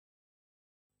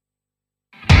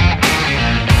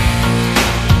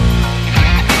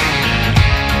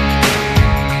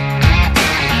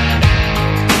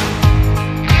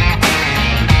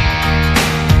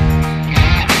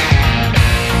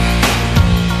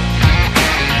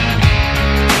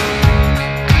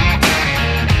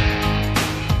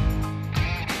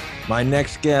My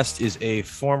next guest is a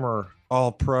former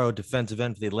All-Pro defensive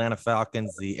end for the Atlanta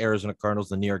Falcons, the Arizona Cardinals,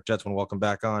 the New York Jets. Want to welcome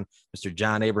back on Mr.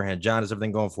 John Abraham. John, is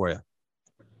everything going for you?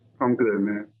 I'm good,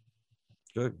 man.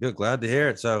 Good, good. Glad to hear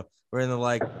it. So we're in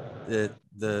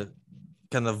the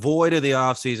kind of void of the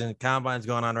offseason. Combine's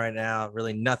going on right now.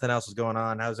 Really nothing else is going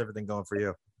on. How's everything going for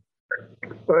you?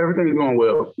 Well, everything's going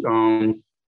well.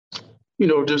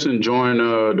 Just enjoying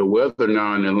the weather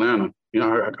now in Atlanta.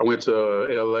 I went to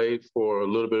LA for a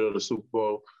little bit of the Super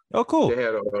Bowl. Oh, cool. They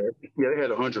had a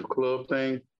 100 club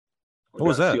thing. What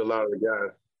was that? See a lot of the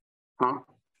guys. Huh?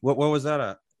 What was that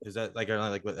at? Is that like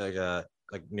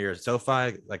near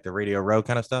SoFi, like the Radio Row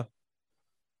kind of stuff?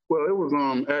 Well, it was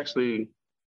actually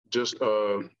just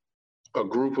a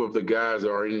group of the guys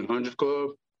that are in the 100 club.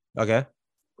 Okay.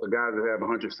 The guys that have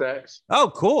 100 sacks.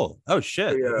 Oh, cool. Oh,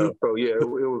 shit. Yeah. So yeah, it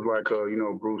was like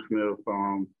Bruce Smith.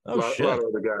 A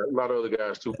lot of other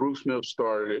guys too. Bruce Smith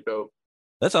started it though.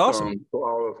 That's awesome. So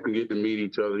all of us can get to meet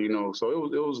each other. So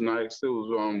it was nice. It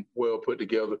was well put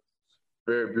together.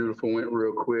 Very beautiful. Went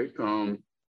real quick.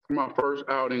 My first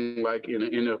outing like in an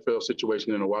NFL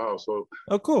situation in a while. So.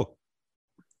 Oh, cool.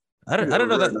 I don't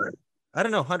know that. Nice. I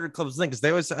don't know 100 clubs thing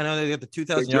because I know they got the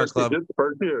 2,000-yard club. Just the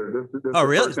first year. Oh,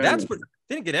 really?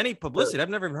 Didn't get any publicity. Yeah. I've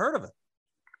never even heard of it.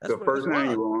 That's the first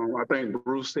annual. I think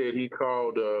Bruce said he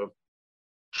called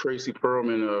Tracy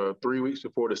Perlman 3 weeks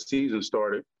before the season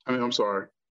started. 3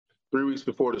 weeks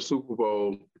before the Super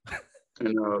Bowl,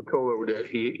 and told her that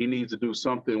he needs to do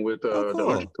something with the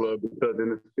 100 Club because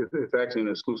it's actually an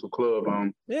exclusive club.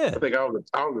 Yeah. I think I was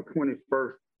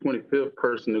the 25th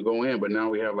person to go in, but now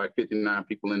we have like 59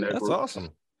 people in that group. That's awesome.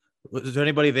 Was there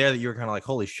anybody there that you were kind of like,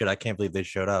 holy shit, I can't believe they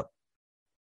showed up?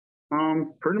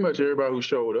 Pretty much everybody who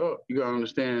showed up. You gotta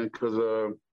understand because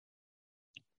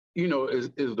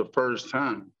it's the first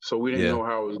time, so we didn't know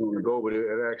how it was going to go, but it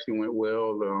actually went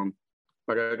well.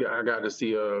 Like I got to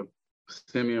see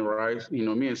Simeon Rice.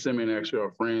 Me and Simeon actually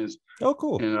are friends. Oh,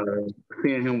 cool. And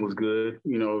seeing him was good.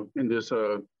 And just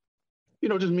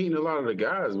just meeting a lot of the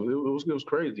guys. It was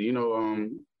crazy.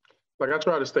 Like I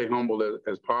try to stay humble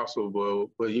as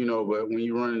possible, but when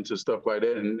you run into stuff like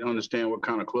that and understand what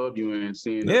kind of club you're in,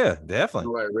 seeing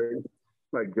definitely.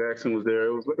 Like Jackson was there.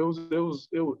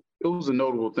 It was a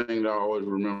notable thing that I always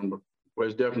remember. But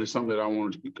it's definitely something that I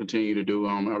want to continue to do.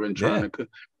 I've been trying to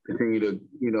continue to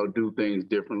do things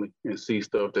differently and see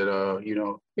stuff that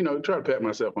try to pat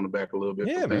myself on the back a little bit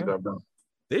for things I've done.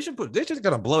 They should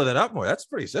kind of blow that up more. That's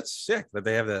sick that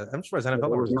they have that. I'm surprised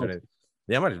NFL doing it.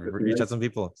 Yeah, I might reach out some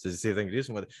people to see if they can do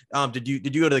something with it.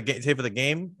 Did you go to the game, tape for the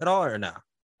game at all or no?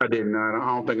 I did not. I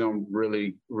don't think I'm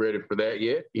really ready for that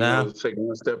yet. Take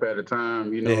one step at a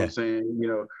time. You know what I'm saying?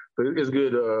 But it's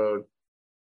good.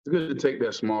 It's good to take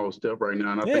that small step right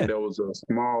now, and I think that was a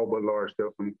small but large step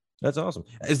for me. That's awesome.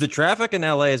 Is the traffic in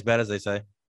LA as bad as they say?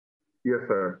 Yes,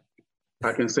 sir.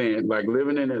 I can say it. Like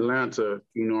living in Atlanta,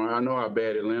 I know how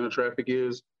bad Atlanta traffic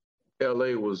is.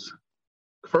 LA was.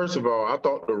 First of all, I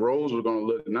thought the roads were going to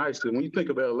look nice. Because when you think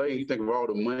of LA, you think of all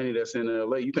the money that's in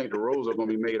LA, you think the roads are going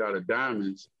to be made out of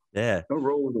diamonds. Yeah. The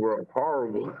roads were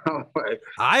horrible.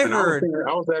 I heard.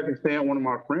 I was actually staying with one of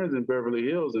my friends in Beverly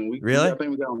Hills, and I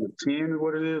think we got on the 10 is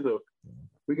what it is. Or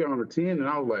we got on the 10, and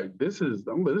I was like, this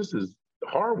is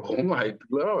horrible. I'm like,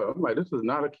 this is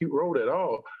not a cute road at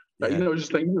all. Like, you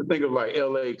think of like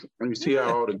LA, and you see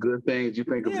how all the good things, you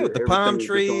think of with the palm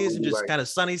trees and just kind of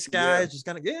sunny skies, just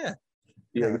kind of, Yeah,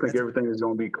 you think everything is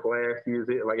going to be classy, is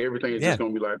it? Like everything is just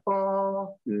going to be like,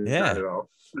 not at all.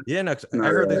 Yeah, no, I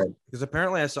heard this because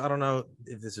apparently I don't know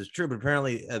if this is true, but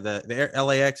apparently the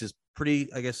LAX is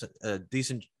pretty, I guess,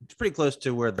 decent. It's pretty close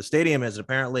to where the stadium is. And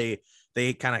apparently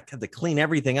they kind of had to clean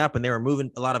everything up, and they were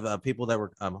moving a lot of people that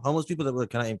were homeless people that were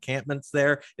kind of encampments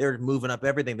there. They were moving up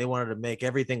everything. They wanted to make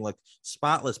everything look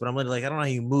spotless, but I'm like, I don't know how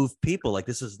you move people. Like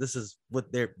this is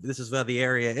what this is where the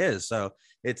area is. So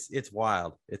it's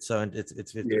wild. It's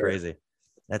crazy.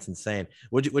 That's insane.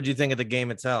 What'd you think of the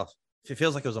game itself? It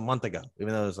feels like it was a month ago,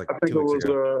 even though it was like I think it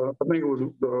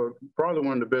was probably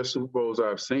one of the best Super Bowls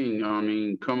I've seen. I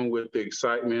mean, coming with the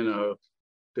excitement of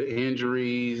the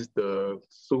injuries, the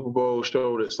Super Bowl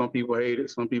show that some people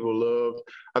hated, some people loved.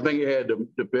 I think it had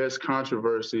the best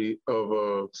controversy of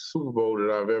a Super Bowl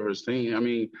that I've ever seen. I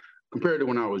mean, compared to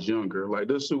when I was younger, like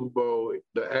this Super Bowl,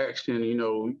 the action,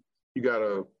 you got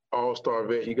a all-star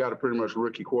vet, you got a pretty much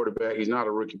rookie quarterback. He's not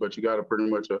a rookie, but you got a pretty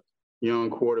much a young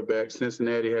quarterback.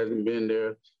 Cincinnati hasn't been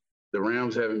there. The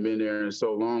Rams haven't been there in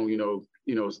so long,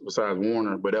 besides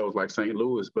Warner, but that was like St.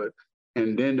 Louis.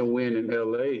 And then to win in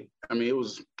LA, I mean, it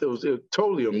was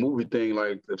totally a movie thing.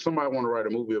 Like if somebody want to write a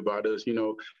movie about us,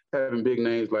 having big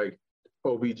names like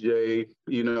OBJ,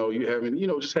 you having,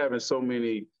 just having so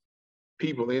many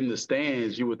people in the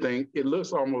stands, you would think it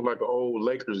looks almost like an old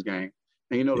Lakers game.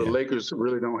 And the Lakers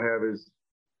really don't have as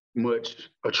much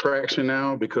attraction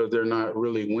now because they're not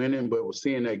really winning. But with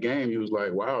seeing that game, you was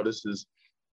like, wow, this is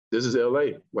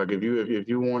LA. Like if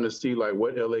you want to see like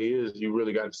what LA is, you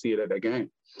really got to see it at that game.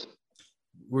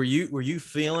 Were you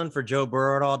feeling for Joe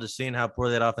Burrow at all, just seeing how poor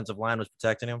that offensive line was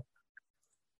protecting him?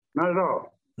 Not at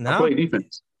all. No? I play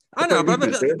defense. I know, but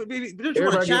don't you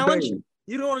want to challenge?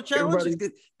 You don't want to challenge?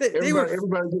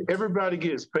 Everybody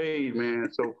gets paid, man.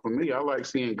 So for me, I like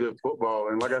seeing good football.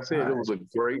 And like I said, it was a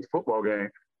great football game.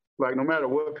 Like no matter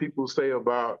what people say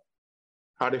about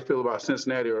how they feel about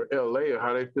Cincinnati or LA or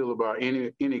how they feel about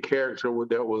any character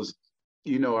that was,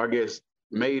 I guess,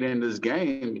 made in this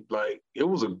game, like it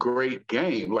was a great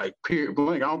game, like period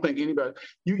blank. I don't think anybody,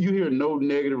 you hear no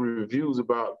negative reviews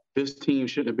about this team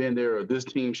shouldn't have been there or this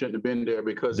team shouldn't have been there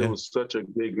because it was such a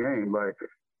big game. Like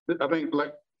I think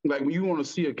like when you want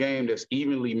to see a game that's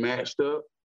evenly matched up,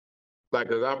 like,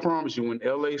 cause I promise you, when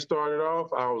LA started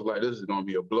off, I was like, this is going to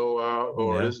be a blowout,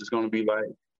 or this is going to be like,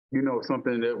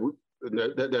 something that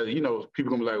people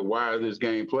gonna be like, why is this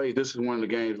game played? This is one of the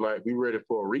games like we ready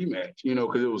for a rematch,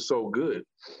 because it was so good.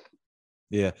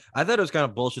 Yeah, I thought it was kind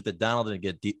of bullshit that Donald didn't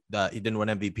get he didn't win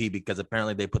MVP because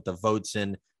apparently they put the votes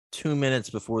in 2 minutes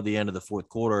before the end of the fourth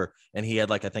quarter, and he had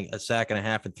like I think a sack and a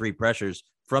half and 3 pressures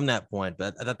from that point.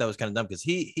 But I thought that was kind of dumb because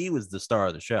he was the star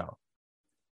of the show.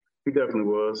 He definitely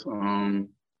was.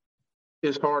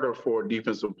 It's harder for a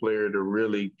defensive player to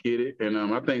really get it, and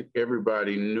I think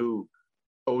everybody knew.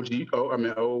 OBJ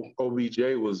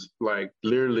was like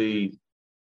literally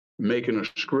making a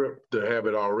script to have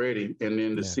it already, and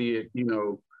then to see it,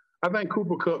 I think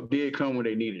Cooper Kupp did come when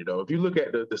they needed it, though. If you look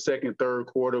at the second, third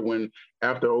quarter, when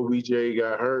after OBJ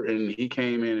got hurt and he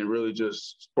came in and really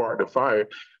just sparked the fire,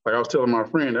 like I was telling my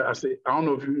friend, I said, I don't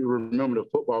know if you remember the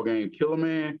football game Killer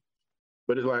Man,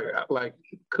 but it's like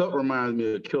Kupp reminds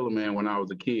me of Killer Man when I was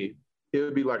a kid. It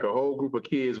would be like a whole group of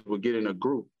kids would get in a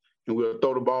group, and we'll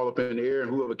throw the ball up in the air, and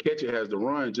whoever catch it has to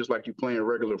run, just like you playing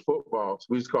regular football. So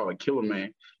we just call it Killer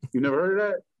Man. You never heard of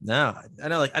that? No, I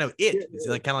know it. Yeah. Is it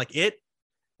like kind of like it?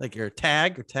 Like your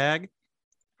tag or tag?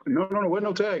 No, wasn't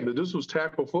no tag. This was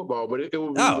tackle football, but it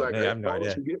would be like I have no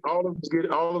idea. All of us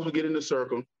would get in the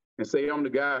circle and say, I'm the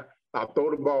guy. I'll throw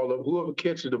the ball up. Whoever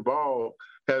catches the ball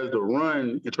has to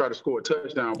run and try to score a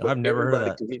touchdown. I've never heard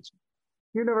of that.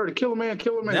 You never heard of Killer Man?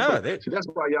 No, so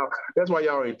that's why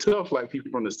y'all ain't tough like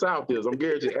people from the South is. I'm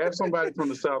guaranteed. Ask somebody from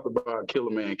the South about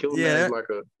Killer Man. Killer Man is like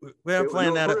a. We are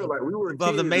playing that like we were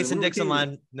above the Mason-Dixon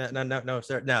line. No,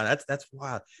 sir. No, that's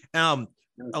wild.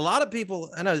 A lot of people,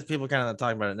 I know people kind of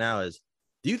talking about it now. Is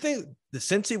do you think the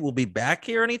Cincy will be back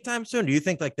here anytime soon? Do you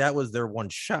think like that was their one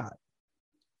shot?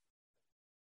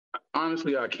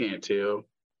 Honestly, I can't tell.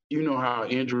 You know how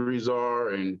injuries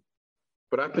are,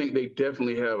 but I think they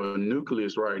definitely have a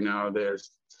nucleus right now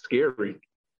that's scary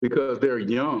because they're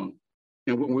young.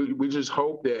 And we just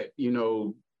hope that,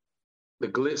 the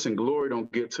glitz and glory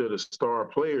don't get to the star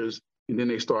players and then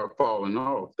they start falling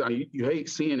off. You hate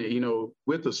seeing it,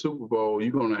 with the Super Bowl,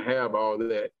 you're going to have all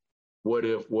that what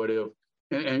if.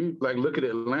 And like, look at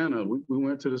Atlanta. We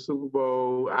went to the Super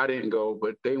Bowl. I didn't go,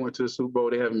 but they went to the Super Bowl.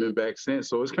 They haven't been back since.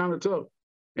 So it's kind of tough.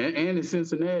 And in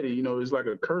Cincinnati, it's like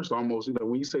a curse almost.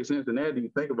 When you say Cincinnati, you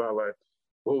think about like,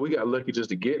 well, we got lucky just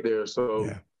to get there.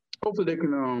 So hopefully they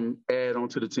can add on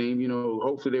to the team.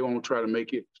 Hopefully they won't try to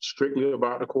make it strictly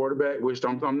about the quarterback, which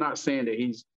I'm not saying that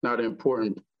he's not an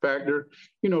important factor.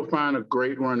 Find a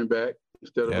great running back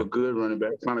instead of a good running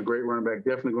back. Find a great running back.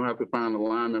 Definitely going to have to find a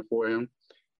lineman for him.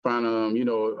 Find,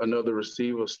 another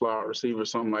receiver, slot receiver,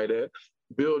 something like that.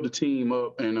 Build the team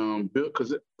up and build,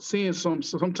 because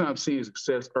sometimes seeing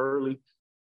success early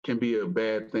can be a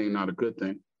bad thing, not a good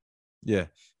thing. Yeah,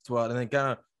 it's wild. And then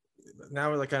kind of now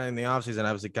we're like kind of in the offseason,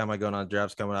 obviously kind of going on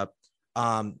drafts coming up.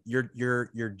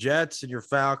 Your Jets and your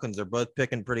Falcons are both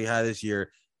picking pretty high this year.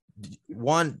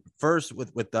 One first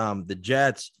with the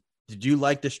Jets, did you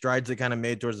like the strides they kind of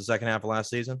made towards the second half of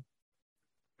last season?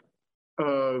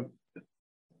 I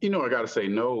got to say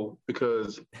no,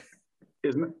 because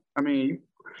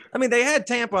they had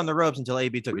Tampa on the ropes until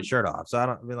AB took his shirt off.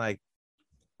 So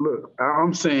look,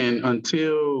 I'm saying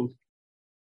until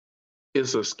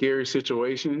it's a scary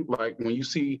situation, like when you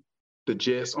see the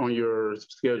Jets on your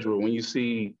schedule, when you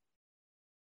see,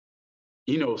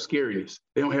 scariness,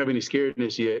 they don't have any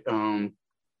scariness yet.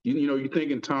 You're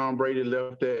thinking Tom Brady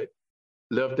left that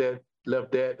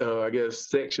I guess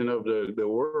section of the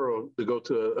world to go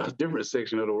to a different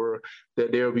section of the world,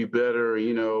 that they'll be better.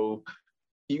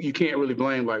 You can't really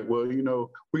blame like, well,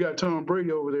 we got Tom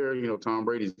Brady over there. Tom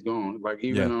Brady's gone. Like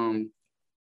even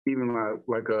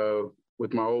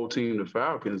with my old team, the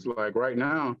Falcons. Like right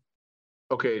now,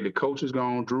 okay, the coach is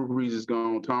gone, Drew Brees is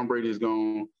gone, Tom Brady is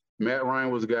gone. Matt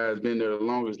Ryan was the guy that's been there the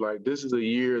longest. Like this is a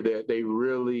year that they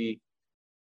really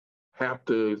have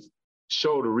to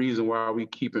show the reason why we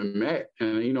keeping Matt.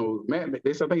 And Matt,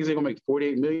 I think he's gonna make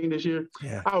 $48 million this year.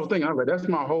 Yeah. I was like, that's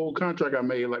my whole contract I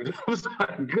made. Like, I was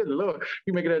like, good Lord,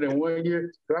 you making that in 1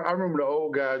 year? I remember the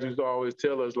old guys used to always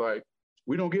tell us like,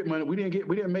 we don't get money. We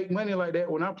didn't make money like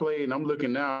that when I played. And I'm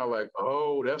looking now like,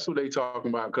 oh, that's what they talking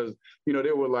about. Cause they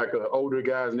were like older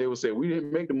guys and they would say, we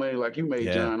didn't make the money like you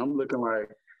made, John. I'm looking like,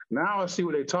 now I see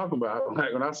what they're talking about.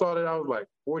 Like when I saw that, I was like,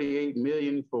 $48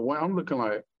 million for one. I'm looking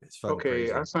like, okay,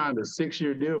 crazy. I signed a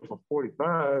 6-year deal for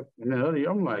 45, and then other year,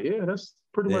 I'm like, yeah, that's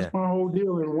pretty much my whole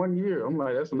deal in 1 year. I'm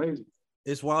like, that's amazing.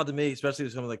 It's wild to me, especially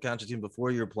with some of the contract team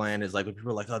before you were playing. Is like when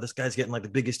people are like, oh, this guy's getting like the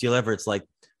biggest deal ever. It's like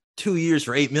 2 years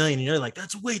for $8 million, and you're like,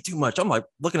 that's way too much. I'm like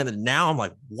looking at it now. I'm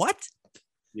like, what?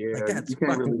 Yeah, like, that's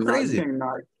fucking crazy.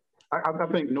 I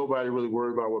think nobody really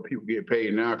worried about what people get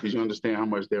paid now because you understand how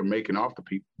much they're making off the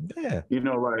people. Yeah,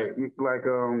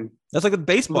 that's like with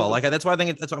baseball. Like that's why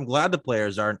that's why I'm glad the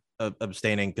players aren't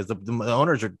abstaining because the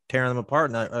owners are tearing them apart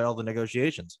in all the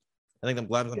negotiations. I'm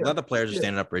glad the players are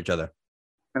standing up for each other.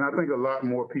 And I think a lot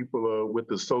more people are with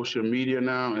the social media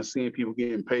now and seeing people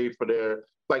getting paid for their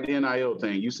like the NIL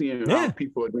thing. You seeing how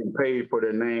people are getting paid for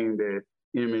their name, their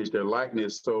image, their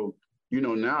likeness. So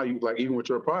now you like even with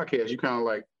your podcast, you kind of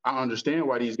like I understand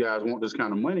why these guys want this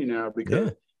kind of money now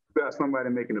because you got somebody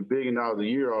making $1 billion a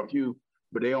year off you,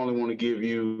 but they only want to give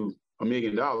you $1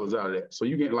 million out of that. So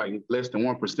you get like less than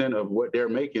 1% of what they're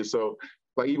making. So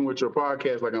like even with your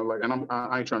podcast,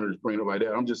 I ain't trying to just bring it up like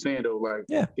that. I'm just saying though, like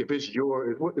if it's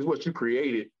it's what you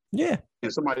created, and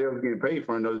somebody else is getting paid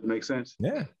for it, does it make sense?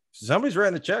 Yeah. Somebody's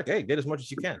writing the check. Hey, get as much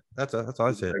as you can. That's all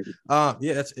I said.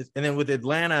 And then with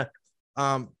Atlanta,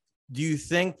 do you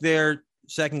think they're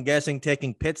second guessing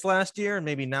taking Pitts last year and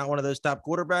maybe not one of those top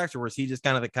quarterbacks, or was he just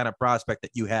kind of the kind of prospect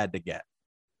that you had to get?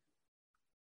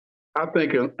 I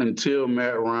think until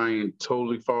Matt Ryan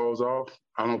totally falls off,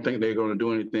 I don't think they're going to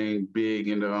do anything big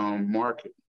in the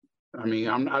market. I mean,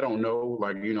 I don't know.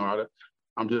 Like,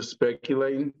 I'm just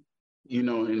speculating,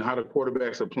 and how the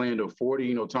quarterbacks are playing to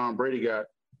 40. Tom Brady got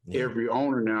every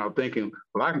owner now thinking,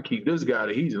 well, I can keep this guy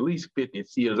that he's at least 50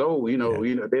 years old.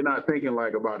 They're not thinking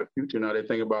like about the future now. They're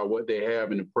thinking about what they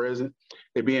have in the present.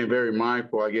 They're being very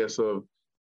mindful, I guess, of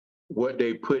what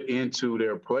they put into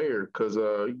their player. Because,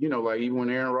 like even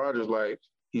when Aaron Rodgers, like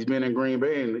he's been in Green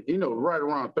Bay and, right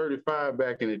around 35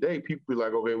 back in the day, people be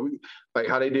like, okay, we like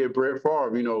how they did Brett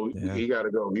Favre, he got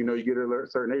to go. You get at a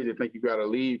certain age, they think you got to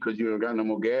leave because you don't got no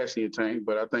more gas in your tank.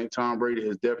 But I think Tom Brady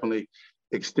has definitely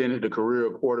extended the career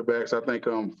of quarterbacks. I think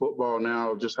football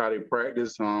now, just how they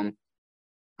practice, how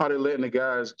they're letting the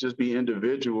guys just be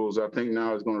individuals, I think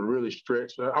now is going to really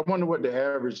stretch. I wonder what the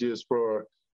average is for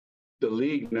the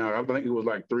league now. I think it was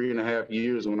like 3.5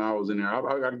 years when I was in there.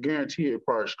 I guarantee it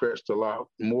probably stretched a lot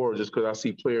more just because I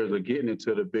see players are getting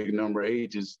into the big number of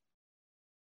ages.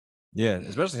 Yeah,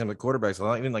 especially some of the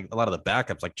quarterbacks. Even like a lot of the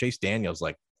backups, like Chase Daniels,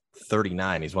 like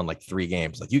 39. He's won like 3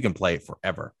 games. Like you can play it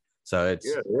forever. So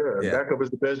it's backup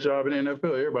is the best job in the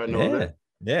NFL. Everybody knows that.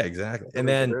 Yeah, exactly. And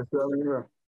then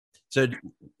so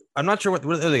I'm not sure what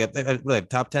they have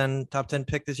top 10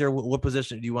 pick this year. What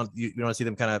position do you want to see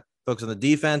them kind of focus on the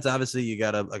defense? Obviously, you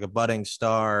got a budding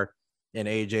star in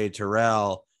AJ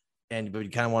Terrell, but you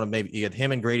kind of want to maybe you get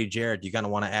him and Grady Jarrett. Do you kind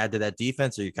of want to add to that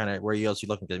defense, or you kind of where else you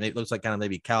looking? Because it looks like kind of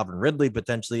maybe Calvin Ridley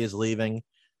potentially is leaving.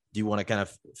 Do you want to kind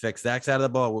of fix that side of the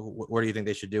ball? What do you think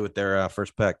they should do with their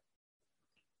first pick?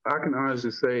 I can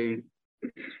honestly say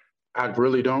I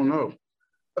really don't know.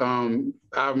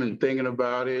 I've been thinking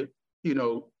about it,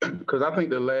 because I think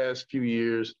the last few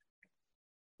years,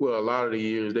 well, a lot of the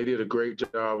years, they did a great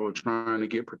job of trying to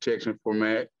get protection for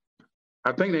Matt.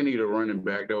 I think they need a running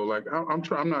back, though. Like, I'm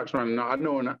not trying to – I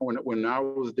know when I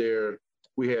was there,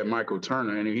 we had Michael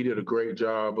Turner, and he did a great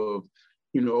job of,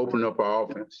 opening up our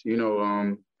offense,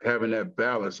 having that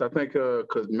balance. I think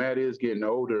because Matt is getting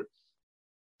older,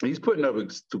 he's putting up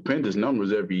stupendous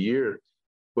numbers every year,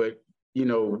 but,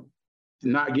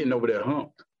 not getting over that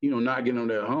hump, not getting on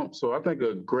that hump. So I think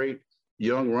a great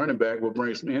young running back will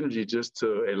bring some energy just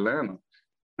to Atlanta.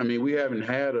 I mean, we haven't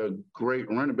had a great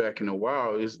running back in a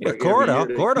while. It's like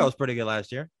Cordell was pretty good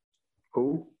last year.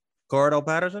 Who? Cordell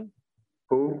Patterson?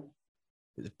 Who?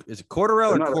 Is it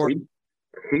Cordell or Cordell?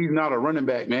 He's not a running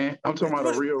back, man. I'm talking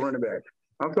about a real running back.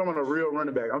 I'm talking about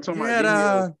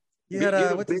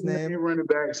what's his name? Running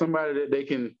back, somebody that they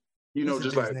can,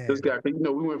 just like name? This guy. We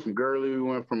went from Gurley, we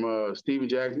went from Steven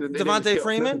Jackson. Devontae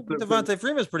Freeman? Devontae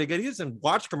Freeman's pretty good. He's in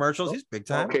watch commercials. He's big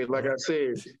time. Okay, like I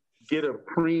said, get a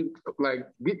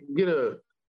get a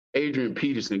Adrian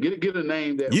Peterson. Get a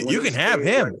name that you can have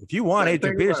him if you want.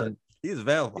 Adrian Peterson, he's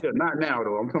available. Yeah, not now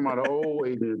though. I'm talking about the old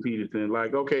Adrian Peterson.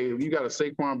 Like, okay, if you got a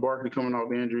Saquon Barkley coming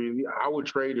off injury, I would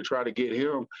trade to try to get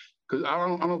him because I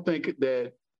don't think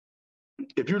that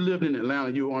if you're living in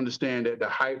Atlanta, you understand that the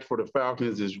hype for the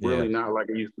Falcons is really not like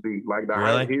it used to be. Like the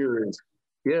hype here is,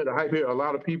 the hype here. A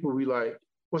lot of people be like,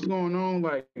 "What's going on?"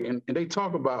 Like, and they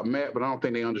talk about Matt, but I don't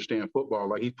think they understand football.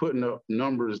 Like he's putting up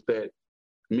numbers that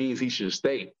means he should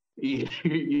stay. He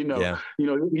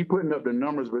putting up the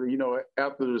numbers, but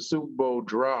after the Super Bowl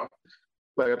drop,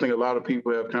 like I think a lot of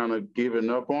people have kind of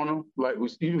given up on him. Like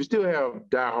you still have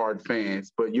diehard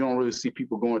fans, but you don't really see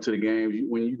people going to the games.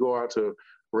 When you go out to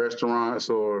restaurants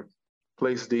or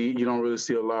places to eat, you don't really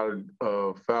see a lot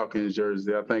of Falcons jerseys.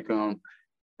 I think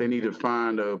they need to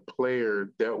find a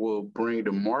player that will bring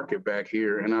the market back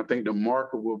here, and I think the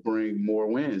market will bring more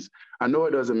wins. I know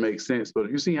it doesn't make sense,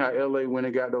 but you see how LA went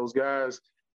and got those guys,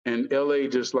 and LA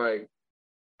just like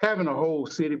having a whole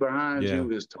city behind you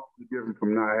is totally different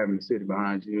from not having a city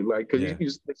behind you. Like,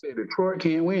 because they say Detroit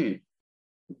can't win.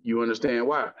 You understand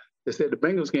why? They said the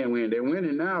Bengals can't win. They're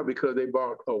winning now because they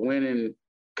bought a winning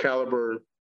caliber,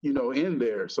 in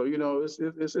there. So,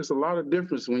 it's a lot of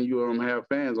difference when you have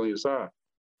fans on your side.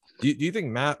 Do you think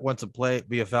Matt wants to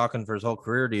be a Falcon for his whole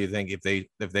career? Do you think if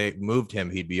they moved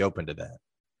him, he'd be open to that?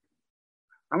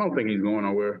 I don't think he's going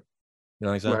nowhere. You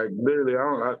know what I'm saying? Like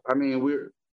literally, I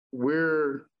mean,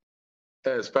 we're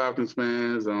as Falcons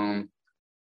fans,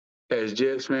 as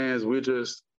Jets fans, we're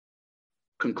just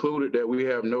concluded that we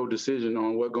have no decision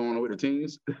on what's going on with the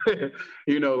teams.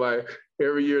 Like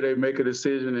every year they make a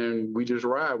decision and we just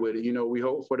ride with it. We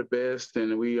hope for the best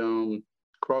and we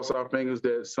cross our fingers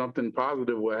that something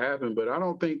positive will happen. But I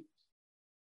don't think,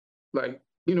 like,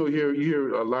 you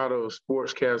hear a lot of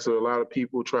sportscasters, a lot of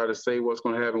people try to say what's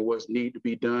going to happen, what's need to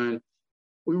be done.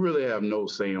 We really have no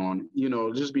say on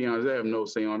it. Just be honest, I have no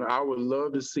say on it. I would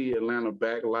love to see Atlanta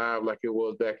back live like it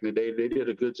was back in the day. They did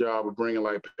a good job of bringing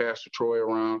like Pastor Troy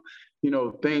around.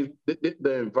 Things,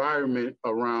 the environment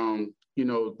around,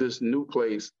 this new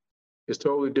place is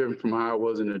totally different from how it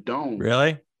was in the Dome.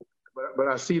 Really? But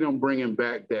I see them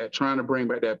trying to bring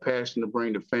back that passion to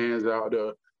bring the fans out,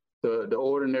 the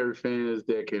ordinary fans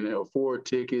that can afford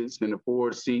tickets and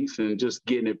afford seats and just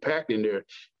getting it packed in there.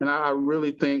 And I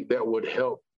really think that would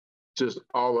help just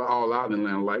all out in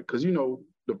Atlanta. Like, because,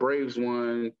 the Braves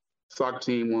won, soccer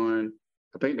team won.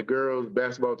 I think the girls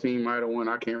basketball team might have won.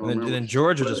 I can't remember. And then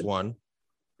Georgia just won.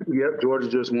 Yep, Georgia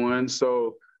just won.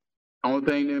 So the only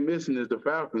thing they're missing is the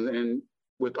Falcons. And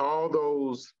with all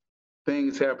those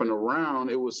things happen around,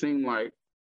 it would seem like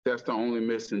that's the only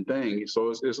missing thing.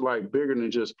 So it's like bigger than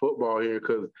just football here,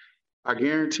 because I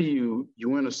guarantee you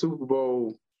win a Super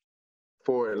Bowl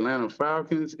for Atlanta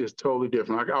Falcons is totally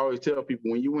different. Like I always tell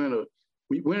people, when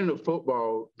winning a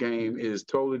football game is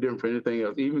totally different from anything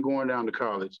else, even going down to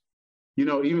college.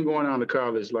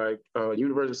 Like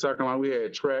University of South Carolina, we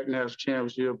had track national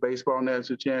championship, baseball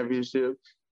national championship,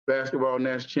 basketball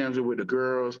national championship with the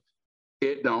girls.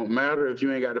 It don't matter if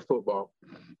you ain't got the football.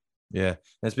 Yeah.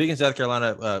 And speaking of South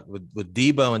Carolina, with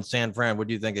Debo and San Fran, what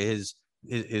do you think of his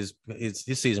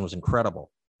season? Was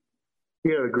incredible.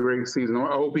 He had a great season.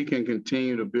 I hope he can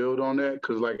continue to build on that,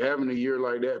 because like having a year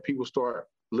like that, people start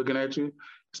looking at you,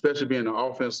 especially being an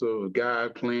offensive guy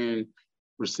playing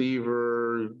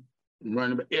receiver,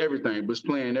 running everything, but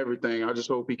playing everything. I just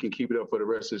hope he can keep it up for the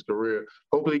rest of his career.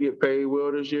 Hopefully he get paid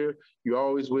well this year. You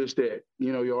always wish that,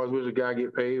 you always wish a guy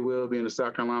get paid well being a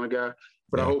South Carolina guy.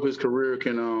 But I hope his career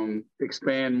can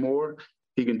expand more.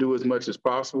 He can do as much as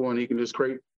possible, and he can just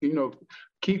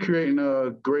keep creating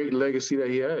a great legacy that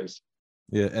he has.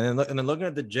 Yeah, and then looking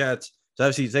at the Jets, so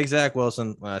obviously you take Zach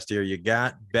Wilson last year. You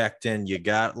got Becton, you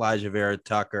got Elijah Vera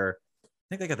Tucker. I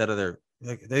think they got that other.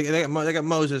 They got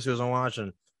Moses, who was on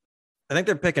Washington. I think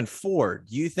they're picking 4.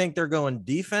 Do you think they're going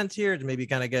defense here to maybe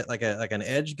kind of get like an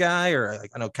edge guy? Or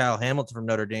I know Kyle Hamilton from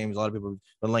Notre Dame. A lot of people have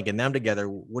been linking them together.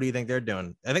 What do you think they're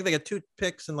doing? I think they got 2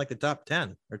 picks in like the top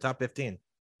 10 or top 15.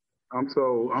 I'm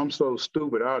so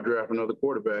stupid. I'll draft another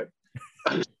quarterback.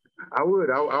 I would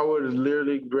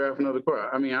literally draft another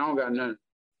quarterback. I mean, I don't got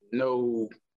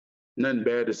nothing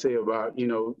bad to say about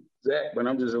Zach, but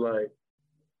I'm just like,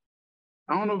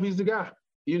 I don't know if he's the guy.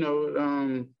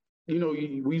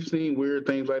 We've seen weird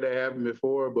things like that happen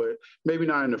before, but maybe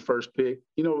not in the first pick.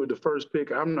 With the first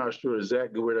pick, I'm not sure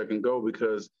exactly where that can go,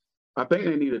 because I think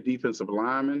they need a defensive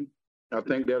lineman. I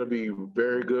think that'll be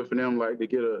very good for them, like to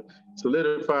get a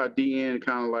solidified DN,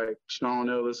 kind of like Sean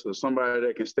Ellis or somebody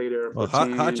that can stay there for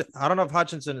 10. I don't know if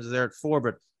Hutchinson is there at 4,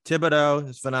 but Thibodeau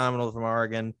is phenomenal from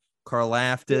Oregon.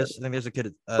 Karlaftis. I think there's a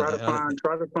kid. Try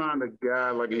to find a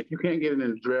guy. Like if you can't get it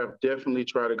in the draft, definitely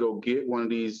try to go get one of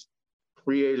these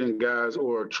free agent guys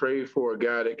or trade for a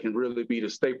guy that can really be the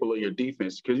staple of your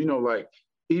defense. Because like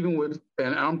even with,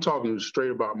 and I'm talking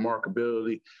straight about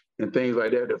markability and things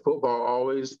like that football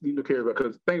always cares about.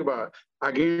 Because think about it,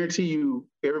 I guarantee you,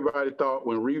 everybody thought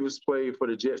when Revis played for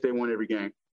the Jets, they won every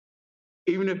game.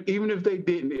 Even if they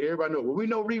didn't, everybody know. Well, we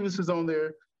know Revis is on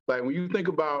there. Like when you think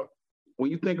about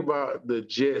the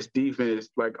Jets defense,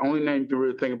 like only name you can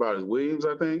really think about is Williams,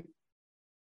 I think.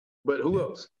 But who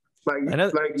else? Like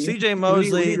CJ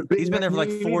Mosley, he's been there for like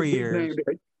 4 years.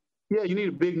 You need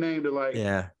a big name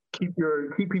to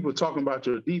keep people talking about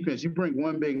your defense. You bring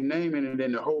one big name in, and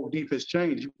then the whole defense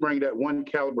changes. You bring that one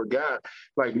caliber guy,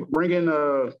 like bringing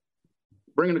a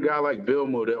guy like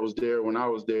Vilma that was there when I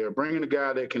was there. Bringing a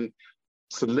guy that can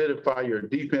solidify your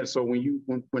defense. So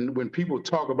when people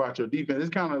talk about your defense, it's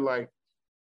kind of like,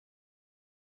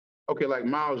 okay, like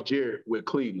Myles Jarrett with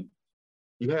Cleveland.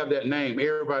 You have that name.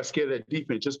 Everybody's scared of that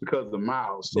defense just because of the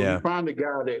Miles. So you find a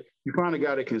guy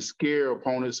that can scare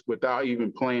opponents without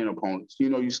even playing opponents.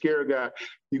 You scare a guy.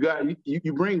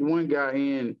 You bring one guy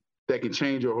in that can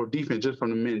change your whole defense just from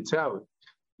the mentality.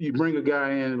 You bring a guy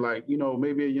in like,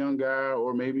 maybe a young guy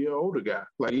or maybe an older guy.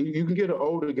 Like you can get an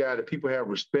older guy that people have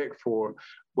respect for.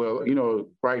 Well,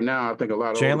 right now I think a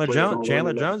lot of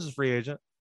Chandler Jones is free agent.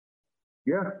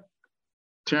 Yeah.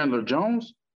 Chandler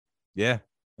Jones? Yeah.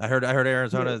 I heard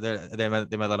Arizona, they might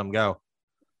let him go.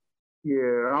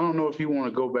 Yeah, I don't know if you want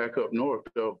to go back up north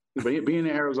though. But being in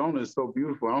Arizona is so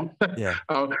beautiful.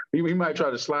 He might try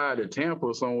to slide to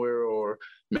Tampa somewhere or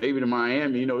maybe to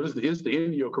Miami. It's the end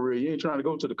of your career. You ain't trying to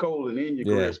go to the cold and end your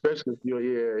career, especially if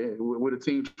you're with a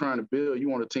team trying to build. You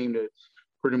want a team that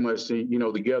pretty much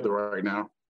together right now.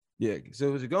 Yeah.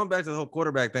 So going back to the whole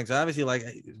quarterback thing, so obviously like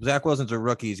Zach Wilson's a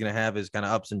rookie, he's going to have his kind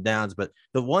of ups and downs. But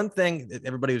the one thing that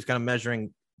everybody was kind of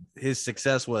measuring his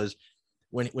success was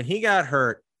when he got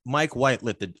hurt, Mike White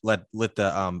lit the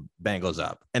Bengals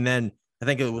up. And then I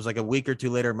think it was like a week or two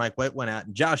later, Mike White went out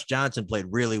and Josh Johnson played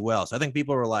really well. So I think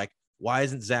people were like, why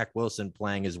isn't Zach Wilson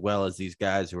playing as well as these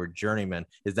guys who are journeymen?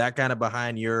 Is that kind of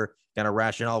behind your kind of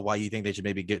rationale why you think they should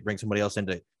maybe bring somebody else in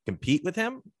to compete with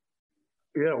him?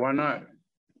 Yeah, why not?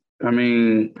 I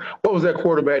mean, what was that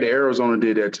quarterback that Arizona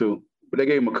did that to? But they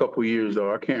gave him a couple years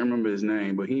though. I can't remember his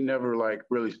name, but he never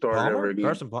really started Palmer? ever again.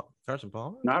 Carson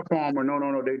Palmer? Not Palmer.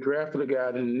 No. They drafted a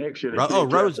guy. Then the next year.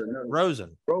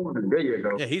 Rosen. There you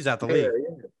go. Yeah, he's out the league.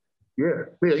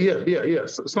 Yeah.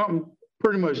 So something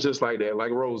pretty much just like that,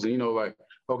 like Rosen. Like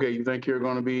okay, you think you're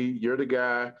the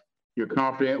guy. You're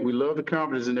confident. We love the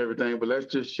confidence and everything, but let's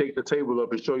just shake the table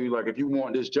up and show you like if you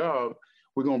want this job,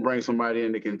 we're gonna bring somebody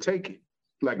in that can take it,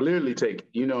 like literally take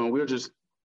it. And we'll just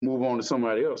move on to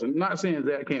somebody else. And not saying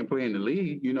Zach can't play in the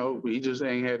league, he just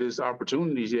ain't had his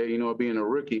opportunities yet, being a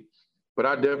rookie. But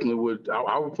I definitely would.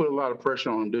 I would put a lot of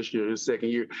pressure on him this year, his second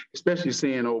year, especially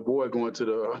seeing old boy going to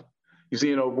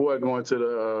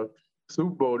the Super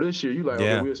Bowl this year. You like,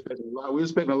 okay, we're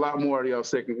expecting a lot more out of y'all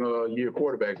second year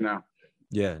quarterbacks now.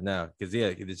 Yeah, no, because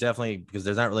it's definitely because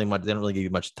there's not really much. They don't really give you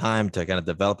much time to kind of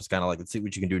develop. It's kind of like let's see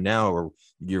what you can do now, or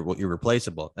you're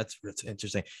replaceable. That's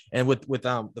interesting. And with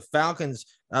the Falcons,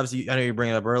 obviously, I know you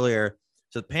bring it up earlier.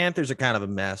 So the Panthers are kind of a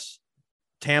mess.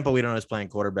 Tampa, we don't know who's playing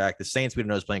quarterback. The Saints, we don't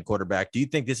know who's playing quarterback. Do you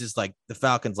think this is like the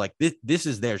Falcons? Like this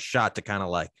is their shot to kind of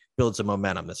like build some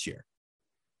momentum this year?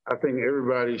 I think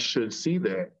everybody should see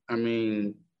that. I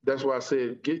mean, that's why I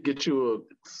said get you a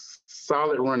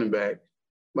solid running back.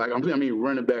 Like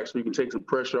running back so you can take some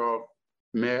pressure off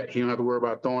Matt. He don't have to worry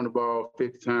about throwing the ball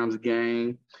 50 times a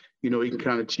game. He can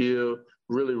kind of chill,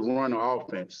 really run the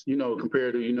offense.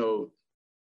 Compared to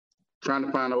trying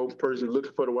to find an open person,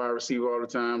 looking for the wide receiver all the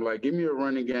time. Like, give me a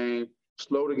running game,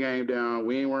 slow the game down.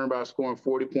 We ain't worrying about scoring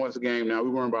 40 points a game now. We're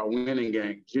worrying about winning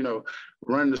games.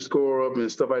 Running the score up and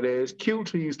stuff like that. It's cute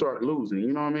till you start losing.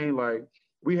 You know what I mean? Like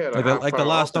we had the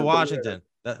loss to Washington.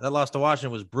 That loss to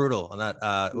Washington was brutal. And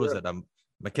that was it.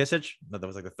 McKissick, that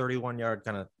was like a 31-yard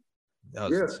kind of. That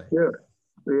was insane.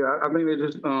 Yeah. I think they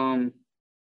just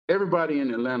everybody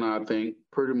in Atlanta, I think,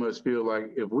 pretty much feel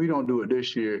like if we don't do it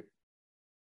this year,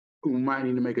 we might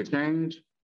need to make a change,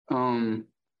 or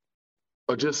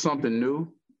just something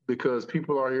new because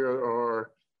people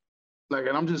are like,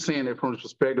 and I'm just saying that from the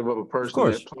perspective of a person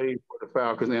that played for the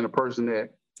Falcons and a person that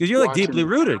because you're like deeply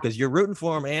rooted because you're rooting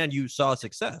for them and you saw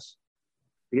success.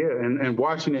 Yeah, and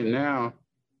watching it now.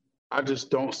 I just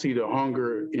don't see the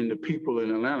hunger in the people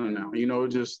in Atlanta now.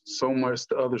 Just so much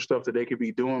the other stuff that they could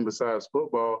be doing besides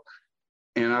football.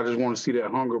 And I just want to see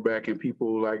that hunger back and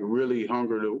people like really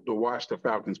hunger to watch the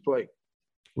Falcons play.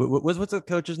 What's the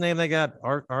coach's name they got?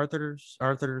 Arthur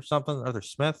something? Arthur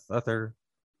Smith? What's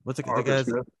the Arthur guy's?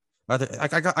 Smith.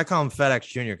 Arthur, I call him FedEx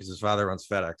Junior because his father runs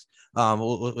FedEx.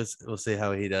 We'll see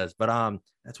how he does. But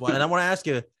that's why. And I want to ask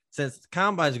you, since the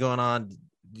combine's going on,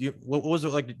 what was it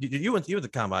like? You went to the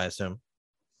combine, I assume.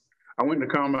 I went to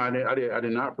combine. I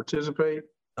did not participate.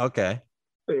 Okay.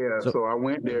 Yeah, so I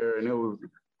went there, and it was.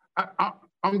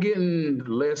 I'm getting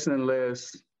less and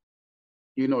less,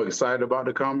 excited about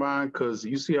the combine because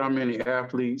you see how many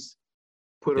athletes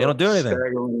they don't do anything.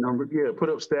 staggering numbers. Yeah, put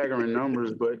up staggering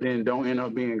numbers, but then don't end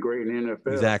up being great in the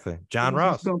NFL. Exactly. John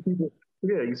Ross.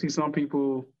 You see some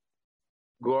people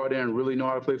go out there and really know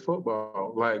how to play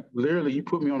football. Like literally, you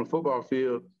put me on the football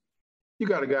field, you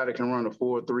got a guy that can run a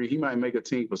 4.3. He might make a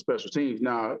team for special teams.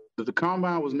 Now, if the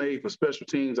combine was made for special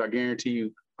teams, I guarantee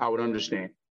you, I would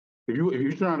understand. If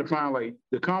you're trying to find like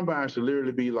the combine should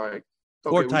literally be like,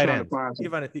 okay, or tight end. You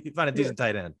find a decent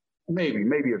tight end.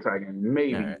 Maybe a tight end.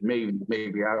 Maybe.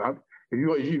 If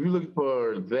you're looking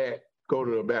for that, go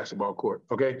to the basketball court.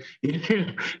 Okay,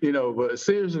 But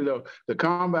seriously though, the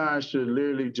combine should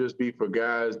literally just be for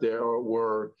guys that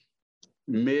were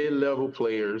mid-level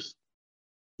players.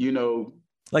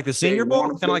 Like the Senior Bowl,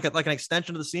 kind of like an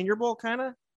extension of the Senior Bowl, kind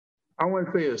of. I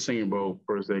wouldn't say a Senior Bowl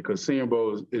per se, because Senior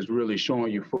Bowl is really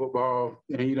showing you football,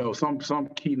 and some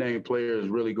key name players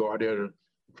really go out there to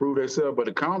prove themselves. But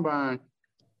the combine,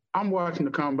 I'm watching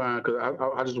the combine because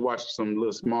I just watched some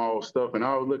little small stuff, and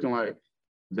I was looking like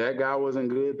that guy wasn't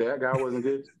good. That guy wasn't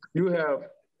good. You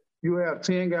have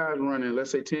 10 guys running. Let's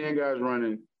say 10 guys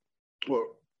running.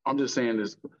 Well, I'm just saying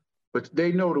this, but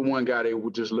they know the one guy they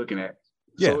were just looking at.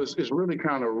 Yeah. So it's really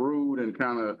kind of rude and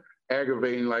kind of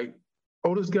aggravating. Like,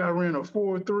 oh, this guy ran a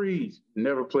 4.3.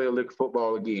 Never play a lick of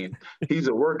football again. He's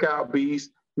a workout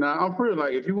beast. Now, I'm pretty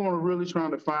like, if you want to really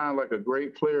trying to find like a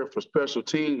great player for special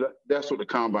teams, that's what the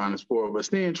combine is for. But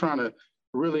then trying to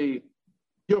really,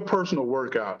 your personal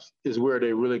workouts is where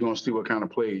they're really going to see what kind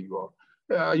of player you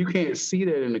are. You can't see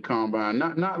that in the combine.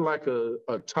 Not like a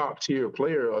top tier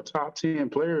player. A top 10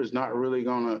 player is not really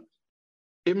going to.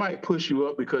 It might push you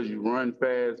up because you run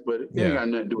fast, but it ain't got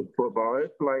nothing to do with football.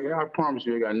 I promise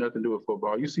you, it got nothing to do with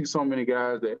football. You see so many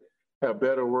guys that have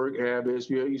better work habits.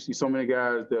 You see so many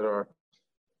guys that are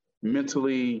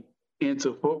mentally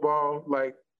into football.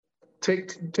 Like,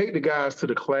 take the guys to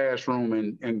the classroom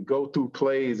and go through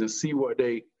plays and see what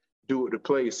they do with the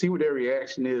play. See what their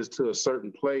reaction is to a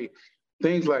certain play.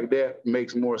 Things like that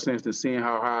makes more sense than seeing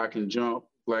how high I can jump.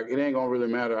 Like, it ain't going to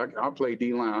really matter. I play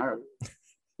D-line.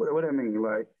 What I mean,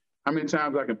 like, how many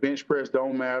times I can bench press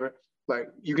don't matter. Like,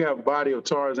 you can have a body of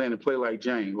Tarzan and play like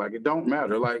Jane. Like, it don't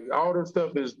matter. Like, all this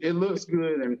stuff it looks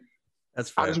good, and that's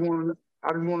fair. I just want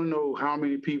to know how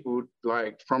many people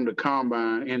like from the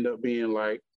combine end up being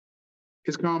like,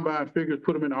 his combine figures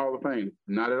put him in the Hall of Fame.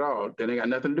 Not at all. That ain't got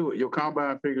nothing to do with it. Your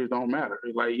combine figures don't matter.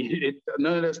 Like,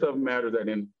 none of that stuff matters at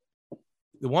the end.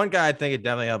 The one guy I think it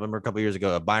definitely helped him a couple of years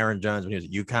ago, Byron Jones, when he was at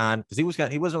UConn, because he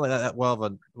wasn't really that well of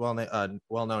a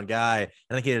well-known guy.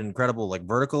 I think he had an incredible like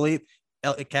vertical leap.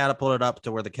 It catapulted up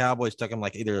to where the Cowboys took him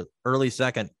like either early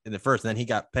second in the first, and then he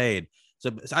got paid.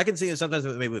 So I can see it sometimes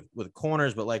maybe with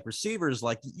corners, but like receivers,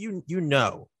 like you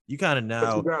kind of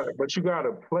know. But you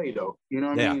gotta play though. You know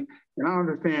what I mean? And I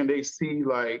understand they see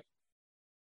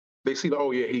oh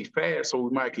yeah, he's fast, so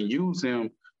we might can use him,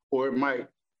 or it might.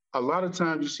 A lot of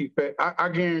times you see fast. I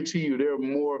guarantee you there are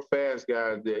more fast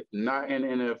guys that not in the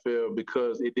NFL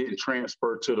because it didn't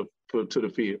transfer to the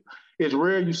field. It's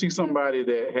rare you see somebody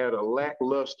that had a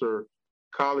lackluster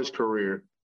college career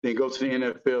then go to the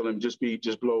NFL and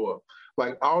just blow up.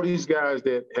 Like all these guys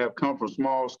that have come from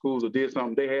small schools or did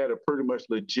something, they had a pretty much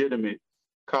legitimate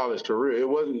college career. It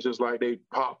wasn't just like they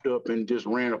popped up and just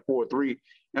ran a 4.3.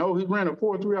 And he ran a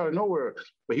 4.3 out of nowhere,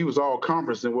 but he was all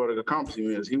conference in what a conference he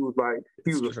is. He was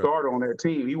a starter on that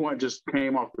team. He wasn't just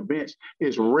came off the bench.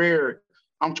 It's rare.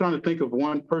 I'm trying to think of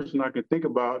one person I can think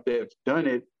about that's done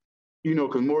it,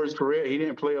 because Maurice Correa, he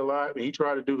didn't play a lot, but he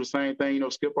tried to do the same thing,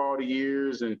 skip all the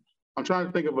years. And I'm trying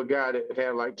to think of a guy that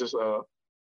had like just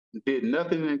did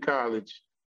nothing in college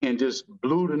and just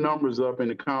blew the numbers up in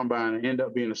the combine and ended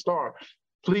up being a star.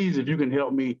 Please, if you can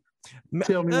help me,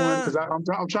 tell me one, because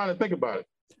I'm trying to think about it.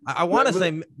 I want to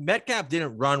say Metcalf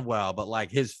didn't run well, but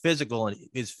like his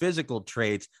physical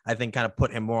traits, I think, kind of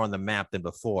put him more on the map than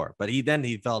before. But he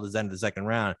fell at the end of the second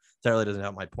round. So that really doesn't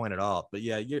help my point at all. But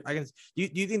yeah, do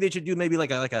you think they should do maybe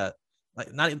like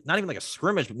not even like a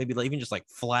scrimmage, but maybe like even just like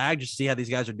flag, just to see how these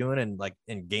guys are doing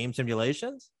in game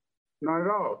simulations? Not at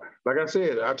all. Like I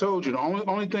said, I told you the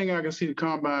only thing I can see the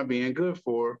combine being good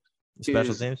for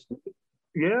special teams.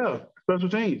 Yeah, special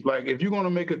teams. Like if you're going to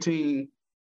make a team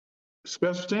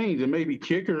special teams and maybe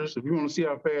kickers. If you want to see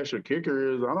how fast your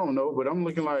kicker is, I don't know, but I'm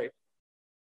looking like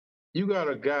you got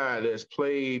a guy that's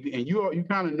played, and you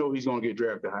kind of know he's going to get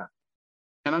drafted high.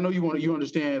 And I know you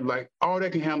understand like all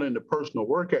that can handle in the personal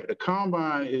workout. The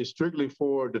combine is strictly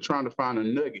for the trying to find a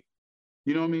nugget.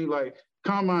 You know what I mean? Like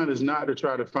combine is not to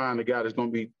try to find the guy that's going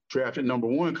to be drafted number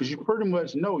one, because you pretty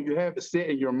much know you have it set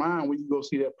in your mind when you go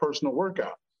see that personal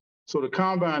workout. So the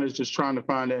combine is just trying to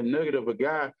find that nugget of a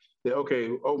guy that, okay,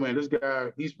 oh man, this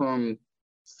guy, he's from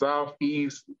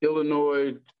Southeast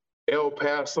Illinois, El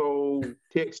Paso,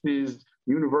 Texas,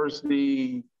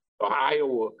 University,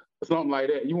 Iowa, or something like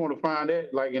that. You want to find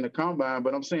that like in the combine,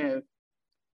 but I'm saying,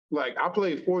 like, I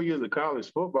played 4 years of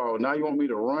college football. Now you want me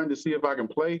to run to see if I can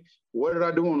play? What did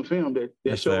I do on the film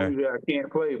that showed me that I can't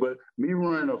play? But me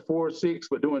running a 4.6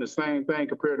 but doing the same thing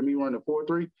compared to me running a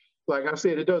 4.3, like I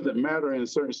said, it doesn't matter in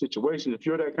certain situations. If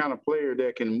you're that kind of player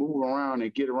that can move around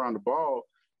and get around the ball,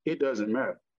 it doesn't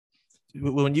matter.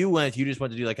 When you went, you just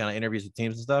went to do like kind of interviews with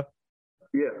teams and stuff?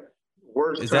 Yeah.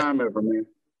 Worst time ever, man.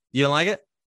 You don't like it?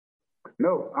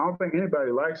 No, I don't think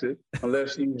anybody likes it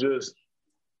unless you just,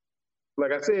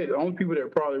 like I said, the only people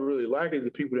that probably really like it is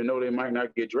the people that know they might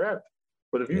not get drafted.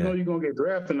 But if you know you're going to get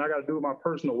drafted and I got to do my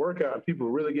personal workout and people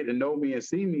really get to know me and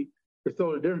see me, it's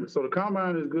totally different. So the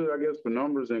combine is good, I guess, for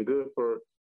numbers and good for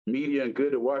media and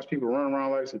good to watch people run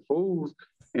around like some fools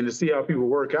and to see how people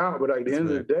work out. But at the end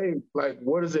of the day, like,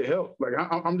 what does it help? Like,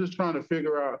 I'm just trying to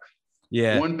figure out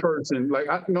one person. Like,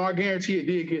 I guarantee it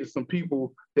did get some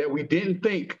people that we didn't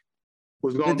think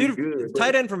was going to be good.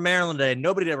 Tight end from Maryland today.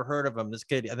 Nobody had ever heard of him. This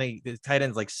kid, I think his tight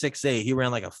end's like 6'8". He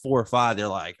ran like a 4.5. They're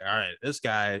like, all right, this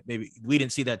guy, maybe we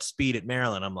didn't see that speed at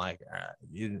Maryland. I'm like, all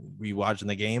right, were you watching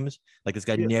the games? Like this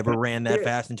guy never ran that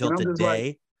fast until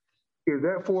today. Like, is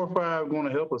that 4.5 going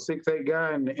to help a 6'8"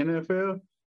 guy in the NFL?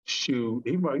 Shoot,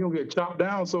 he's gonna get chopped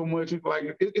down so much.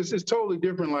 Like it's totally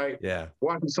different. Like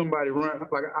watching somebody run.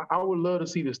 Like I would love to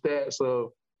see the stats of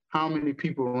how many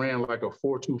people ran like a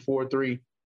 4.2, 4.3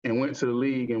 and went to the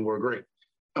league and were great.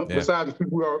 Besides the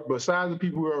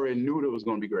people who already knew that it was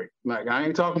going to be great. Like I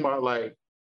ain't talking about like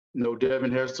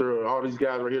Devin Hester or all these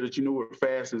guys right here that you knew were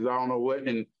fast as I don't know what,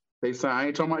 and they signed. I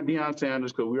ain't talking about Deion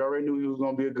Sanders because we already knew he was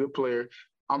going to be a good player.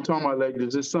 I'm talking about like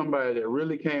there's just somebody that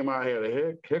really came out, had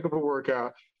a heck of a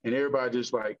workout, and everybody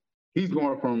just like he's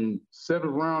going from 7th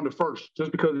round to 1st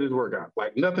just because of his workout,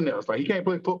 like nothing else. Like he can't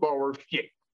play football worth shit.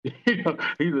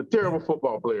 He's a terrible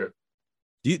football player.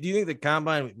 Do you think the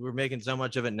combine, we're making so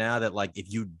much of it now that like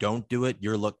if you don't do it,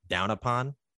 you're looked down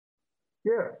upon?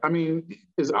 Yeah, I mean,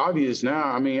 it's obvious now.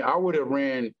 I mean, I would have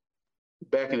ran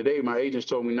back in the day. My agents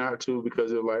told me not to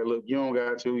because they're like, look, you don't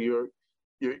got to.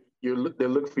 They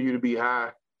look for you to be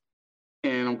high.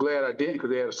 And I'm glad I didn't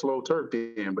because they had a slow turf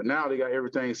then. But now they got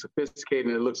everything sophisticated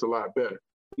and it looks a lot better.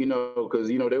 Because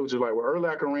they were just like, well,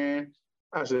 Urlacher ran.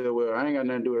 I said, well, I ain't got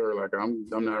nothing to do with Urlacher.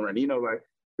 I'm not running. Like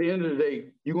at the end of the day,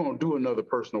 you're gonna do another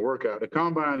personal workout. The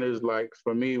combine is like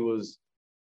for me was.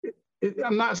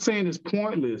 I'm not saying it's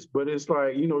pointless, but it's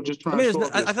like just trying.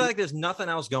 I feel like there's nothing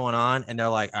else going on, and they're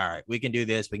like, all right, we can do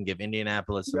this. We can give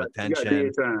Indianapolis some attention.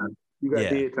 You got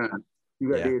dead time.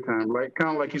 You got dead time. Like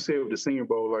kind of like you said with the Senior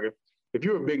Bowl. Like if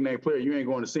you're a big name player, you ain't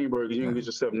going to Senior Bowl because you can get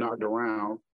yourself knocked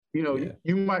around.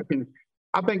 You might can.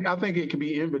 I think it can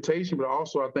be invitation, but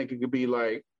also I think it could be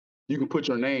like you can put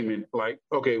your name in. Like,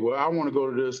 okay, well, I want to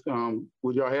go to this.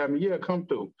 Would y'all have me? Yeah, come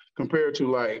through. Compared to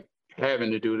like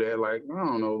having to do that, like I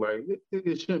don't know, like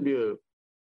it shouldn't be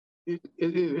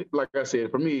like I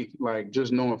said, for me, like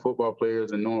just knowing football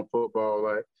players and knowing football,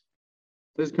 like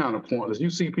it's kind of pointless. You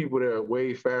see people that are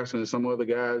way faster than some other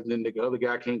guys, then the other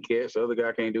guy can't catch, the other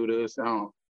guy can't do this. I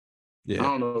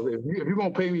don't know. If you're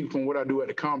gonna pay me from what I do at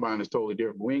the combine, it's totally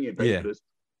different. We ain't getting paid for this.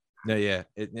 No,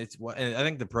 it's what, and I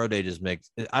think the pro day just makes.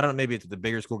 I don't know, maybe it's the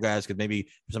bigger school guys, because maybe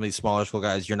some of these smaller school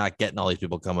guys, you're not getting all these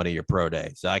people coming to your pro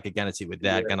day. So I could kind of see with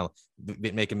that kind of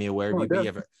making me aware.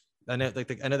 I know,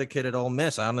 the kid at Ole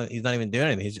Miss. I don't know. He's not even doing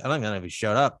anything. I don't even know if he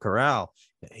showed up. Corral.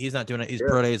 He's not doing it. He's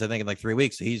pro days, I think, in like 3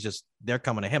 weeks. So they're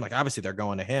coming to him. Like obviously they're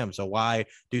going to him. So why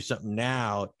do something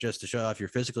now just to show off your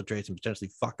physical traits and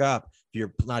potentially fuck up if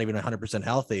you're not even 100%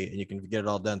 healthy and you can get it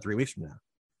all done 3 weeks from now?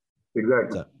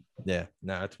 Exactly. So, yeah,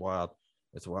 no, it's wild.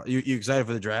 It's wild. You excited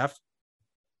for the draft?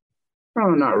 No,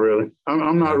 not really.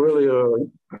 I'm not really.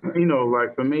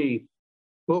 Like for me,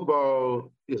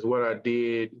 football is what I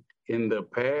did in the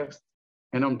past,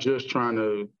 and I'm just trying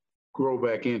to grow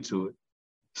back into it.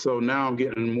 So now I'm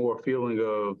getting more feeling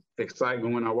of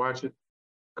excitement when I watch it,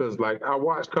 because like I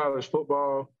watch college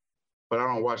football, but I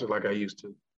don't watch it like I used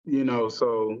to.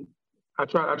 So I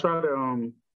try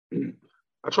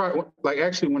like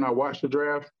actually when I watch the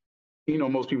draft.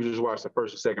 most people just watch the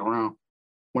first and second round.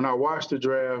 When I watch the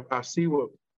draft, I see what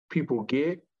people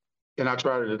get, and I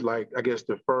try to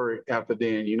defer it after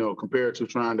then, compared to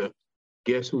trying to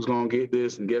guess who's gonna get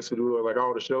this and guess who do it, like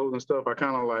all the shows and stuff. I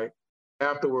kind of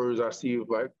afterwards I see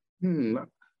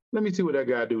let me see what that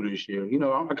guy do this year.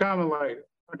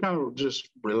 I kind of just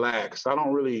relax. I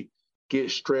don't really get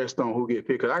stressed on who get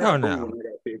picked because I got booed when I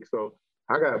got picked. So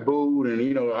I got booed, and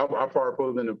I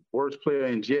probably been the worst player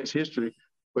in Jets history.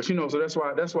 But so that's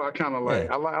why I kind of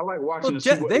I like watching to see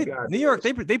what they got. New York,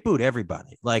 they booed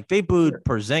everybody. Like they booed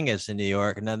Porzingis in New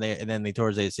York, and then they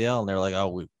tore his ACL, and they're like,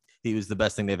 oh, he was the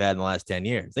best thing they've had in the last 10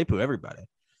 years. They boo everybody.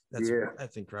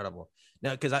 That's incredible.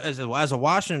 Now, because as a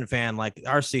Washington fan, like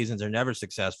our seasons are never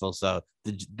successful. So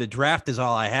the draft is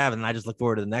all I have, and I just look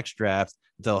forward to the next draft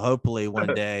until hopefully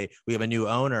one day we have a new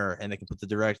owner and they can put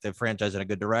the franchise in a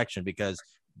good direction because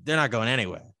they're not going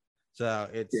anywhere. So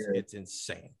it's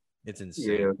insane. It's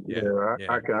insane.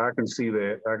 I can see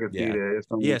that. I can see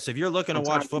that. So if you're looking to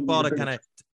watch football to kind of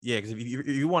because if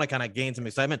you want to kind of gain some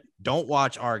excitement, don't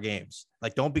watch our games.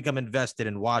 Like, don't become invested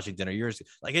in Washington or yours.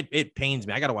 Like, it pains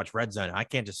me. I got to watch Red Zone. I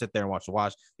can't just sit there and watch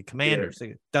the Commanders.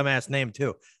 Dumbass name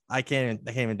too. I can't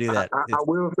even do that. I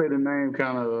will say the name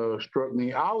kind of struck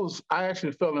me. I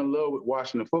actually fell in love with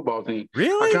watching the football team.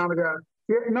 Really? I kind of got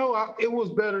it was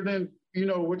better than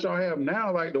what y'all have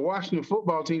now. Like the Washington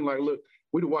football team. Like, look.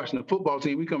 We're the Washington football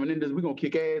team. We coming in this. We're gonna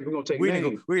kick ass. We're gonna take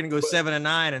names. We're gonna go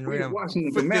 7-9, and we're gonna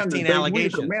Washington 15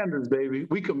 allegations. We're the Commanders, baby.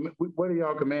 What are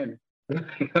y'all commanding?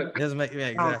 Doesn't make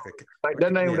exactly. Like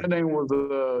that name. Yeah.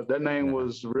 That name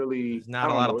was really. There's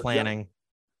not a lot of planning.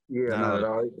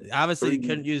 Obviously, you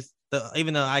couldn't use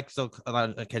even though I still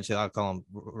occasionally I'll call them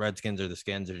Redskins or the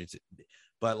Skins,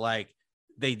 but like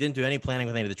they didn't do any planning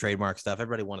with any of the trademark stuff.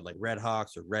 Everybody wanted like Red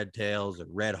Hawks or Red Tails or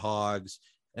Red Hogs.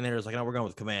 And then it was like, no, we're going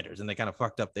with Commanders. And they kind of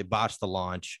fucked up. They botched the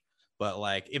launch. But,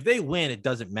 like, if they win, it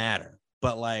doesn't matter.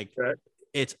 But, like,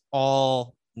 it's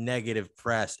all negative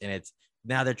press. And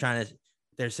now they're saying,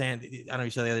 I don't know,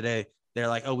 you said the other day, they're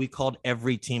like, oh, we called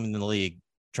every team in the league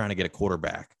trying to get a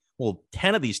quarterback. Well,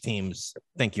 10 of these teams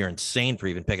think you're insane for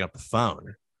even picking up the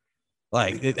phone.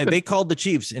 Like, they called the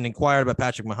Chiefs and inquired about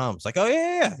Patrick Mahomes. Like, oh,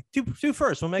 yeah. Two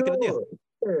first. We'll make it a deal.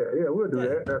 Yeah, we'll do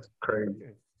that. That's crazy.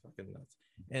 Fucking nuts.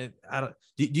 And I don't.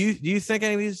 Do you think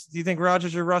any of these? Do you think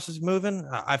Rodgers or Russ is moving?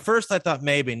 At first, I thought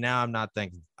maybe. Now I'm not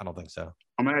thinking. I don't think so.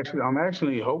 I'm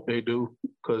actually hope they do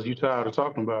because you're tired of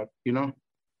talking about it.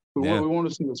 We want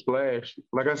to see a splash.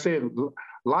 Like I said,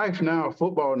 life now,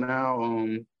 football now,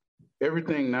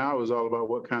 everything now is all about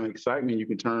what kind of excitement you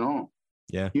can turn on.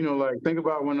 Yeah. Like think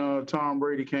about when Tom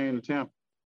Brady came to Tampa.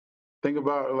 Think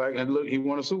about and look, he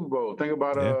won a Super Bowl. Think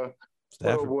about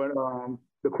when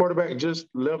the quarterback just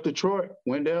left Detroit,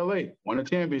 went to LA, won a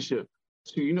championship.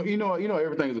 So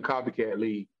everything is a copycat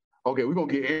league. Okay, we're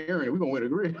gonna get Aaron, we're gonna win a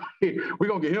ring. We're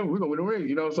gonna get him, we're gonna win a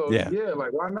ring. So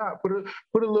like why not put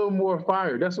a little more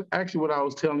fire? That's actually what I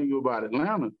was telling you about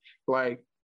Atlanta. Like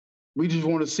we just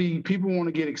want to see people want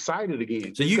to get excited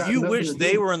again. So you wish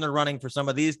they were in the running for some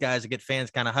of these guys to get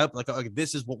fans kind of hyped, like, okay,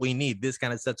 this is what we need. This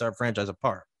kind of sets our franchise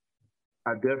apart.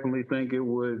 I definitely think it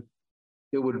would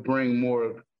bring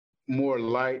more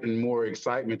light and more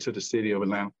excitement to the city of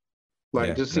Atlanta.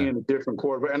 Seeing a different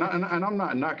quarterback. And I'm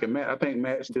not knocking Matt. I think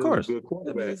Matt still is a good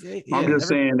quarterback. I'm just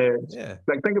saying that,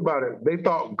 think about it. They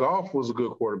thought Goff was a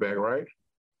good quarterback, right?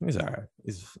 He's all right.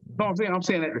 I'm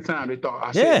saying at the time, they thought,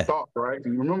 I said thought, right?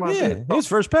 You remember I said he was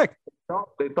first pick.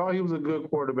 They thought he was a good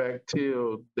quarterback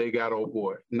till they got old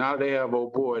boy. Now they have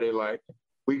old boy. They're like,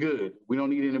 we good. We don't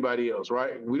need anybody else,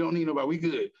 right? We don't need nobody. We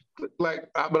good.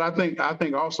 But I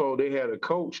think also they had a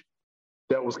coach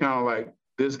that was kind of like,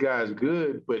 this guy's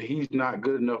good, but he's not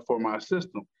good enough for my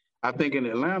system. I think in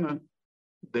Atlanta,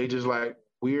 they just like,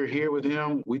 we're here with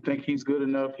him. We think he's good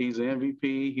enough. He's an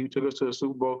MVP. He took us to a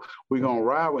Super Bowl. We're going to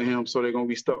ride with him, so they're going to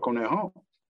be stuck on that hump.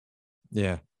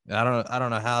 Yeah. I don't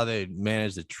know how they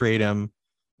managed to trade him.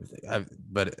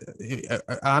 But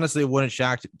honestly, it wouldn't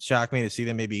shock me to see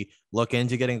them maybe look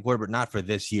into getting a quarterback, not for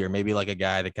this year. Maybe like a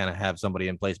guy to kind of have somebody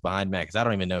in place behind Matt, because I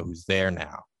don't even know who's there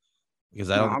now.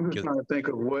 I'm just trying to think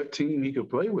of what team he could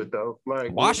play with, though.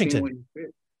 Like Washington.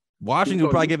 Washington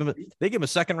would probably give him a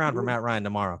second round for Matt Ryan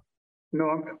tomorrow.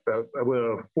 No,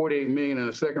 well, $48 million in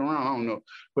the second round. I don't know,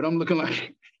 but I'm looking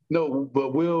like no.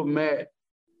 But will Matt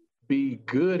be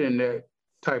good in that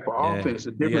type of offense?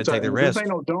 A different type. This ain't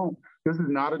no dome. This is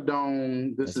not a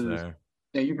dome. This is fair.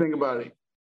 And you think about it.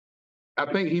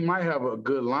 I think he might have a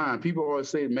good line. People always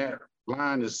say Matt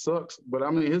line sucks, but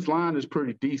I mean his line is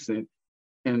pretty decent.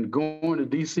 and going to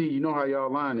DC, you know how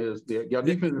y'all line is. Y'all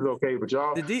defense is okay, but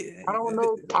y'all, I don't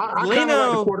know. I kind of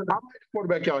like the quarterback. I like the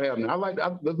quarterback y'all have now.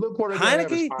 The little quarterback y'all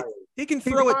have is fiery. He can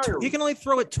throw it. He can only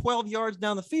throw it 12 yards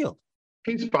down the field.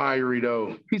 He's fiery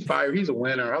though. He's fiery. He's a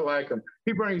winner. I like him.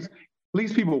 He brings. At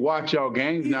least people watch y'all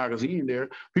games now because he in there.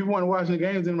 People want to watch the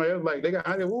games and like they got.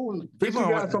 People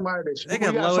got somebody that's they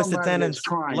got lowest attendance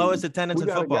in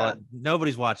football.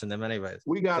 Nobody's watching them anyways.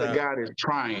 We got a guy that's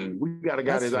trying. We got a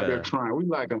guy that's out there trying. We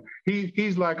like him.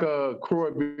 He's like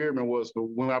Croy Bierman was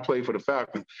when I played for the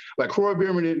Falcons. Like Croy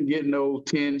Bierman didn't get no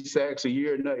 10 sacks a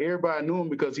year. No, everybody knew him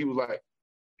because he was like,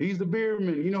 he's the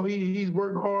Bierman. You know, he's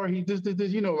worked hard. He just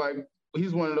you know, like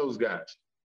he's one of those guys.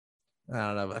 I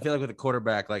don't know. I feel like with a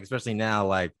quarterback, like especially now,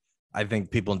 like I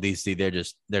think people in DC, they're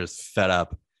just fed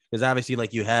up because obviously,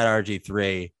 like you had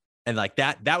RG3, and like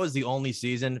that was the only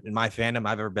season in my fandom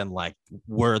I've ever been like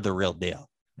we're the real deal,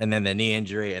 and then the knee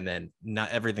injury, and then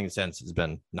not everything since has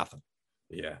been nothing.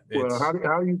 Yeah. Well, how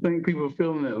do you think people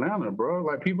feel in Atlanta, bro?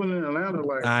 Like people in Atlanta,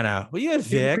 like I know. Well, you had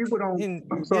Vic. People don't.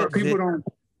 I'm sorry. People don't.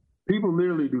 People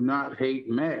literally do not hate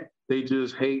Matt. They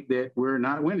just hate that we're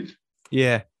not winning.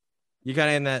 Yeah. You got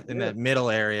in that middle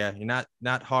area. You're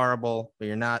not horrible, but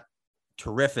you're not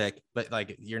terrific. But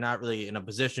like you're not really in a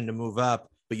position to move up,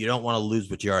 but you don't want to lose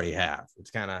what you already have. It's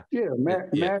kind of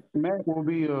Matt will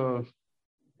be a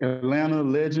Atlanta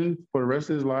legend for the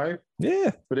rest of his life. Yeah,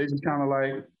 but they just kind of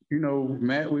like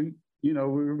Matt.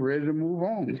 We're ready to move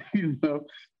on.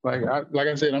 Like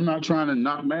I said, I'm not trying to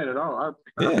knock Matt at all.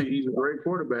 I think he's a great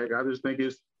quarterback. I just think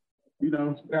it's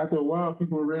after a while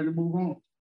people are ready to move on.